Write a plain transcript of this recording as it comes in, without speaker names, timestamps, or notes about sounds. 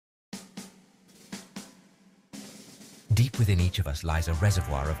Deep within each of us lies a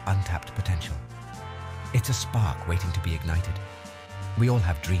reservoir of untapped potential. It's a spark waiting to be ignited. We all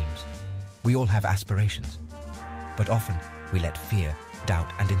have dreams. We all have aspirations. But often, we let fear,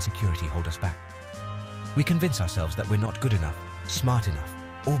 doubt, and insecurity hold us back. We convince ourselves that we're not good enough, smart enough,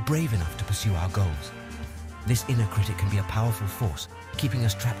 or brave enough to pursue our goals. This inner critic can be a powerful force, keeping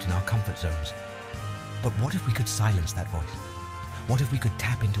us trapped in our comfort zones. But what if we could silence that voice? What if we could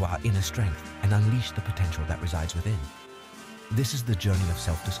tap into our inner strength and unleash the potential that resides within? This is the journey of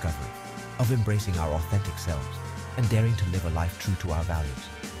self-discovery, of embracing our authentic selves and daring to live a life true to our values.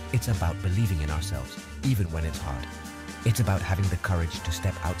 It's about believing in ourselves, even when it's hard. It's about having the courage to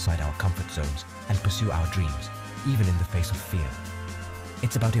step outside our comfort zones and pursue our dreams, even in the face of fear.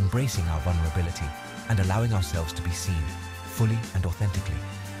 It's about embracing our vulnerability and allowing ourselves to be seen, fully and authentically.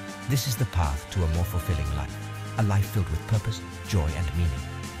 This is the path to a more fulfilling life, a life filled with purpose, joy, and meaning.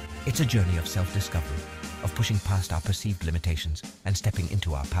 It's a journey of self-discovery, of pushing past our perceived limitations and stepping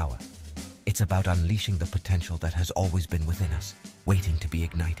into our power. It's about unleashing the potential that has always been within us, waiting to be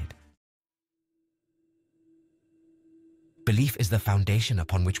ignited. Belief is the foundation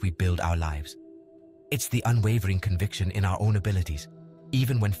upon which we build our lives. It's the unwavering conviction in our own abilities,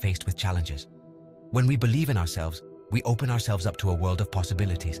 even when faced with challenges. When we believe in ourselves, we open ourselves up to a world of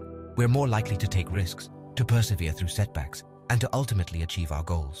possibilities. We're more likely to take risks, to persevere through setbacks, and to ultimately achieve our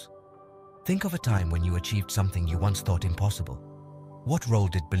goals. Think of a time when you achieved something you once thought impossible. What role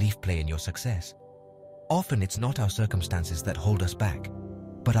did belief play in your success? Often it's not our circumstances that hold us back,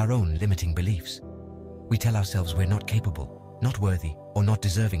 but our own limiting beliefs. We tell ourselves we're not capable, not worthy, or not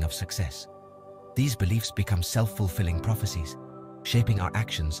deserving of success. These beliefs become self-fulfilling prophecies, shaping our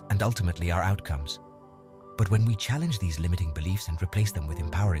actions and ultimately our outcomes. But when we challenge these limiting beliefs and replace them with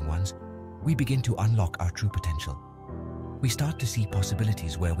empowering ones, we begin to unlock our true potential. We start to see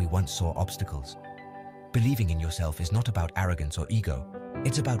possibilities where we once saw obstacles. Believing in yourself is not about arrogance or ego.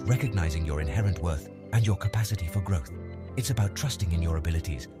 It's about recognizing your inherent worth and your capacity for growth. It's about trusting in your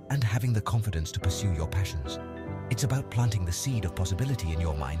abilities and having the confidence to pursue your passions. It's about planting the seed of possibility in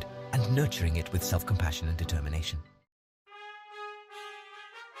your mind and nurturing it with self-compassion and determination.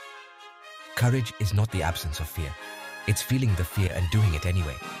 Courage is not the absence of fear. It's feeling the fear and doing it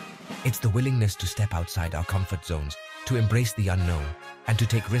anyway. It's the willingness to step outside our comfort zones, to embrace the unknown, and to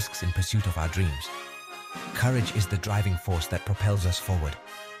take risks in pursuit of our dreams. Courage is the driving force that propels us forward,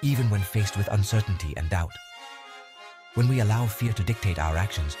 even when faced with uncertainty and doubt. When we allow fear to dictate our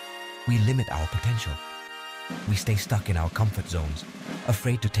actions, we limit our potential. We stay stuck in our comfort zones,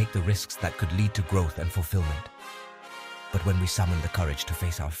 afraid to take the risks that could lead to growth and fulfillment. But when we summon the courage to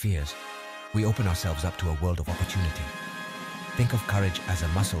face our fears, we open ourselves up to a world of opportunity. Think of courage as a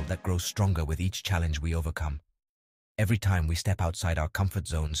muscle that grows stronger with each challenge we overcome. Every time we step outside our comfort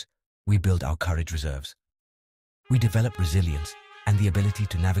zones, we build our courage reserves. We develop resilience and the ability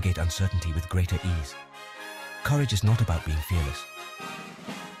to navigate uncertainty with greater ease. Courage is not about being fearless.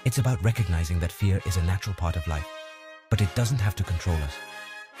 It's about recognizing that fear is a natural part of life, but it doesn't have to control us.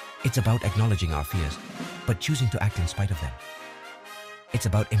 It's about acknowledging our fears, but choosing to act in spite of them. It's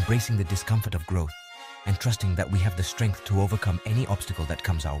about embracing the discomfort of growth and trusting that we have the strength to overcome any obstacle that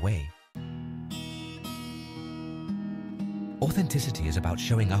comes our way. Authenticity is about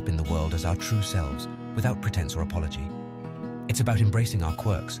showing up in the world as our true selves, without pretense or apology. It's about embracing our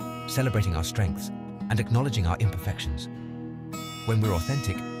quirks, celebrating our strengths, and acknowledging our imperfections. When we're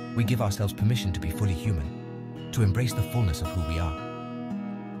authentic, we give ourselves permission to be fully human, to embrace the fullness of who we are.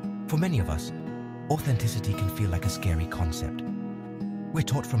 For many of us, authenticity can feel like a scary concept. We're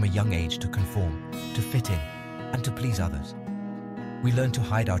taught from a young age to conform, to fit in, and to please others. We learn to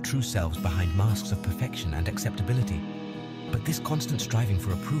hide our true selves behind masks of perfection and acceptability. But this constant striving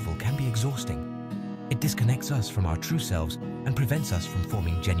for approval can be exhausting. It disconnects us from our true selves and prevents us from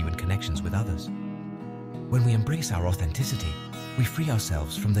forming genuine connections with others. When we embrace our authenticity, we free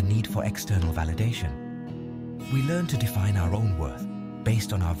ourselves from the need for external validation. We learn to define our own worth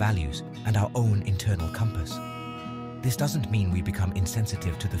based on our values and our own internal compass. This doesn't mean we become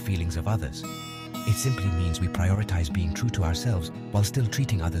insensitive to the feelings of others. It simply means we prioritize being true to ourselves while still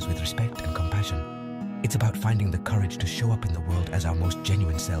treating others with respect and compassion. It's about finding the courage to show up in the world as our most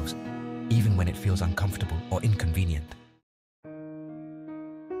genuine selves, even when it feels uncomfortable or inconvenient.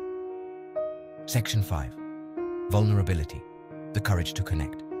 Section 5. Vulnerability, the courage to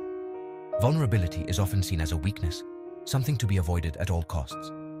connect. Vulnerability is often seen as a weakness, something to be avoided at all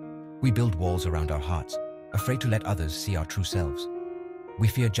costs. We build walls around our hearts, afraid to let others see our true selves. We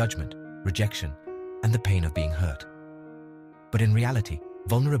fear judgment, rejection, and the pain of being hurt. But in reality,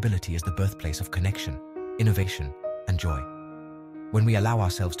 vulnerability is the birthplace of connection, innovation, and joy. When we allow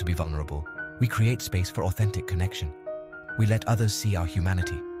ourselves to be vulnerable, we create space for authentic connection. We let others see our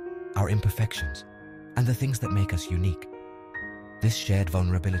humanity, our imperfections, and the things that make us unique. This shared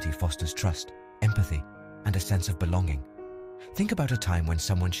vulnerability fosters trust, empathy, and a sense of belonging. Think about a time when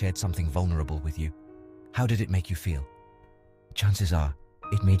someone shared something vulnerable with you. How did it make you feel? Chances are,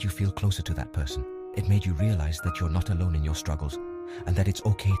 it made you feel closer to that person. It made you realize that you're not alone in your struggles, and that it's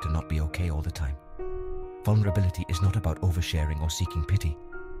okay to not be okay all the time. Vulnerability is not about oversharing or seeking pity.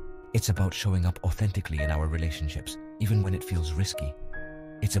 It's about showing up authentically in our relationships, even when it feels risky.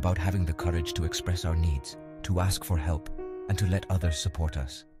 It's about having the courage to express our needs, to ask for help, and to let others support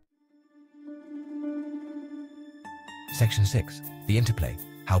us. Section 6. The interplay.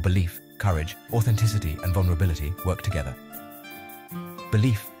 How belief, courage, authenticity, and vulnerability work together.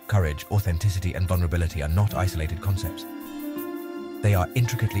 Belief, courage, authenticity, and vulnerability are not isolated concepts. They are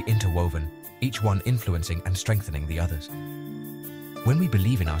intricately interwoven, each one influencing and strengthening the others. When we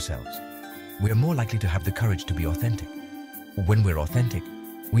believe in ourselves, we are more likely to have the courage to be authentic. When we're authentic,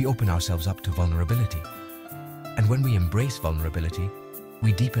 we open ourselves up to vulnerability. And when we embrace vulnerability,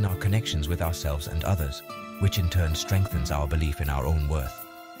 we deepen our connections with ourselves and others, which in turn strengthens our belief in our own worth.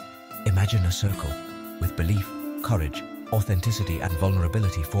 Imagine a circle with belief, courage, authenticity, and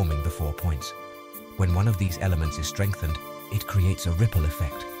vulnerability forming the 4 points. When one of these elements is strengthened, it creates a ripple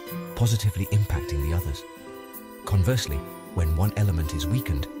effect, positively impacting the others. Conversely, when one element is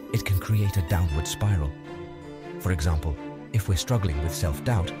weakened, it can create a downward spiral. For example, if we're struggling with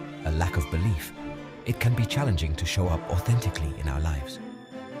self-doubt, a lack of belief, it can be challenging to show up authentically in our lives.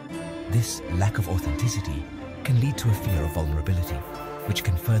 This lack of authenticity can lead to a fear of vulnerability, which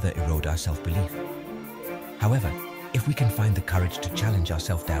can further erode our self-belief. However, if we can find the courage to challenge our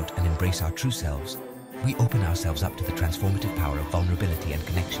self-doubt and embrace our true selves, we open ourselves up to the transformative power of vulnerability and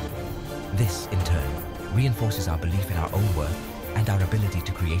connection. This, in turn, reinforces our belief in our own worth and our ability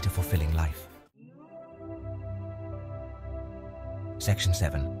to create a fulfilling life. Section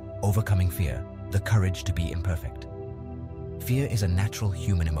 7. Overcoming fear, the courage to be imperfect. Fear is a natural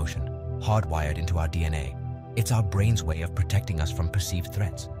human emotion, hardwired into our DNA. It's our brain's way of protecting us from perceived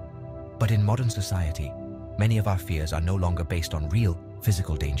threats. But in modern society, many of our fears are no longer based on real,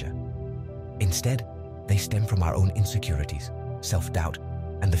 physical danger. Instead, they stem from our own insecurities, self-doubt,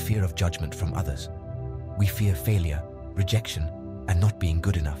 and the fear of judgment from others. We fear failure, rejection, and not being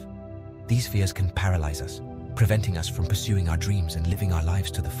good enough. These fears can paralyze us, preventing us from pursuing our dreams and living our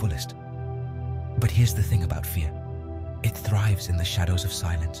lives to the fullest. But here's the thing about fear. It thrives in the shadows of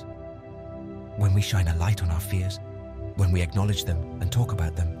silence. When we shine a light on our fears, when we acknowledge them and talk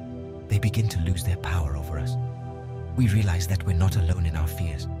about them, they begin to lose their power over us. We realize that we're not alone in our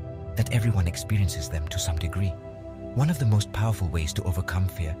fears, that everyone experiences them to some degree. One of the most powerful ways to overcome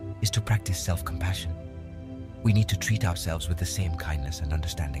fear is to practice self-compassion. We need to treat ourselves with the same kindness and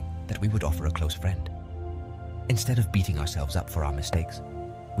understanding that we would offer a close friend. Instead of beating ourselves up for our mistakes,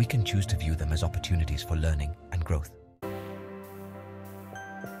 we can choose to view them as opportunities for learning and growth.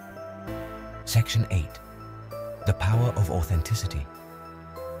 Section 8. The power of authenticity.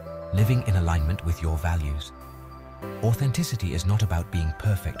 Living in alignment with your values. Authenticity is not about being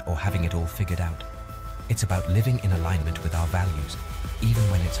perfect or having it all figured out. It's about living in alignment with our values, even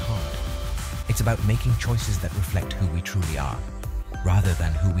when it's hard. It's about making choices that reflect who we truly are, rather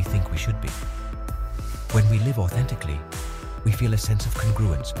than who we think we should be. When we live authentically, we feel a sense of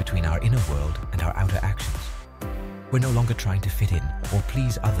congruence between our inner world and our outer actions. We're no longer trying to fit in or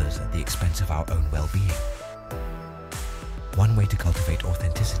please others at the expense of our own well-being. One way to cultivate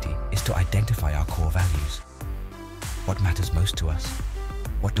authenticity is to identify our core values. What matters most to us?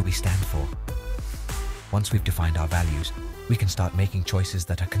 What do we stand for? Once we've defined our values, we can start making choices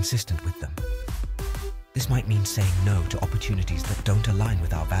that are consistent with them. This might mean saying no to opportunities that don't align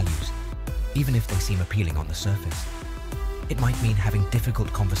with our values, even if they seem appealing on the surface. It might mean having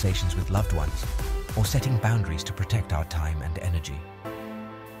difficult conversations with loved ones, or setting boundaries to protect our time and energy.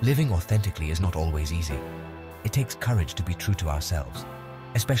 Living authentically is not always easy. It takes courage to be true to ourselves,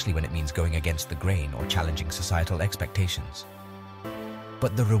 especially when it means going against the grain or challenging societal expectations.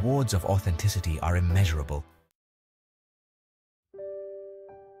 But the rewards of authenticity are immeasurable.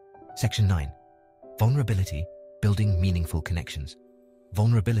 Section 9. Vulnerability, building meaningful connections.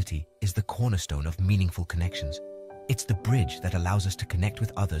 Vulnerability is the cornerstone of meaningful connections. It's the bridge that allows us to connect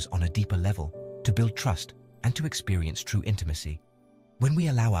with others on a deeper level, to build trust, and to experience true intimacy. When we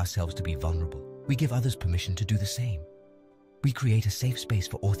allow ourselves to be vulnerable, we give others permission to do the same. We create a safe space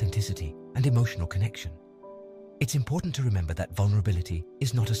for authenticity and emotional connection. It's important to remember that vulnerability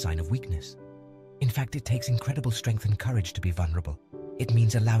is not a sign of weakness. In fact, it takes incredible strength and courage to be vulnerable. It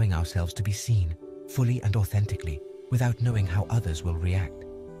means allowing ourselves to be seen, fully and authentically, without knowing how others will react.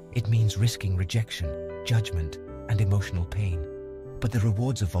 It means risking rejection, judgment, and emotional pain, but the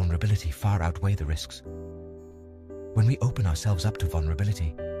rewards of vulnerability far outweigh the risks. When we open ourselves up to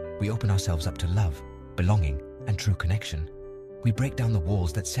vulnerability, we open ourselves up to love, belonging, and true connection. We break down the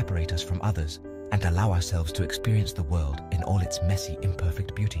walls that separate us from others and allow ourselves to experience the world in all its messy,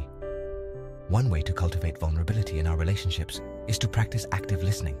 imperfect beauty. One way to cultivate vulnerability in our relationships is to practice active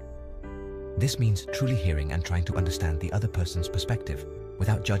listening. This means truly hearing and trying to understand the other person's perspective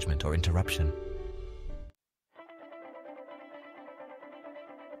without judgment or interruption.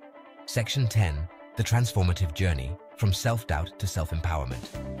 Section 10. The transformative journey from self-doubt to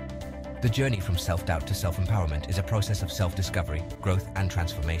self-empowerment. The journey from self-doubt to self-empowerment is a process of self-discovery, growth, and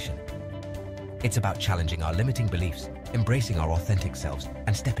transformation. It's about challenging our limiting beliefs, embracing our authentic selves,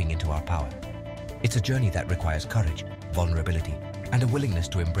 and stepping into our power. It's a journey that requires courage, vulnerability, and a willingness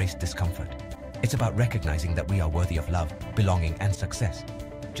to embrace discomfort. It's about recognizing that we are worthy of love, belonging, and success,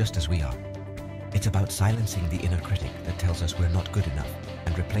 just as we are. It's about silencing the inner critic that tells us we're not good enough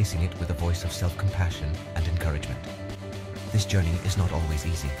and replacing it with a voice of self-compassion and encouragement. This journey is not always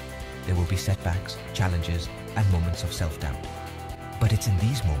easy. There will be setbacks, challenges, and moments of self-doubt. But it's in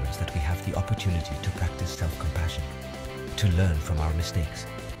these moments that we have the opportunity to practice self-compassion, to learn from our mistakes,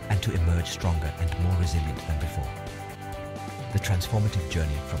 and to emerge stronger and more resilient than before. The transformative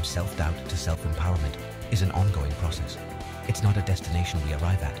journey from self-doubt to self-empowerment is an ongoing process. It's not a destination we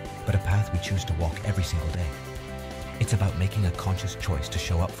arrive at, but a path we choose to walk every single day. It's about making a conscious choice to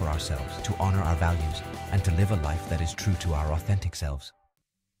show up for ourselves, to honor our values, and to live a life that is true to our authentic selves.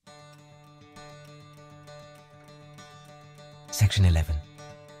 Section 11.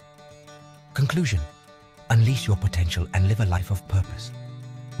 Conclusion. Unleash your potential and live a life of purpose.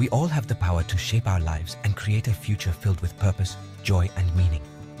 We all have the power to shape our lives and create a future filled with purpose, joy, and meaning.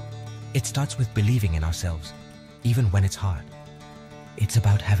 It starts with believing in ourselves, even when it's hard. It's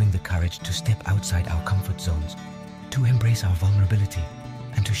about having the courage to step outside our comfort zones, to embrace our vulnerability,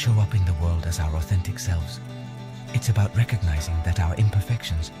 and to show up in the world as our authentic selves. It's about recognizing that our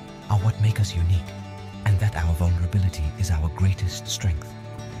imperfections are what make us unique, and that our vulnerability is our greatest strength.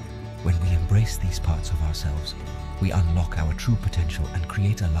 When we embrace these parts of ourselves, we unlock our true potential and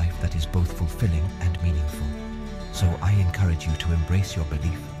create a life that is both fulfilling and meaningful. So I encourage you to embrace your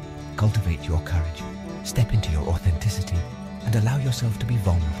belief, cultivate your courage, step into your authenticity, and allow yourself to be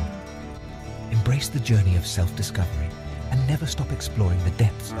vulnerable. Embrace the journey of self-discovery and never stop exploring the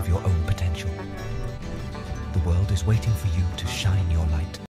depths of your own potential. The world is waiting for you to shine your light.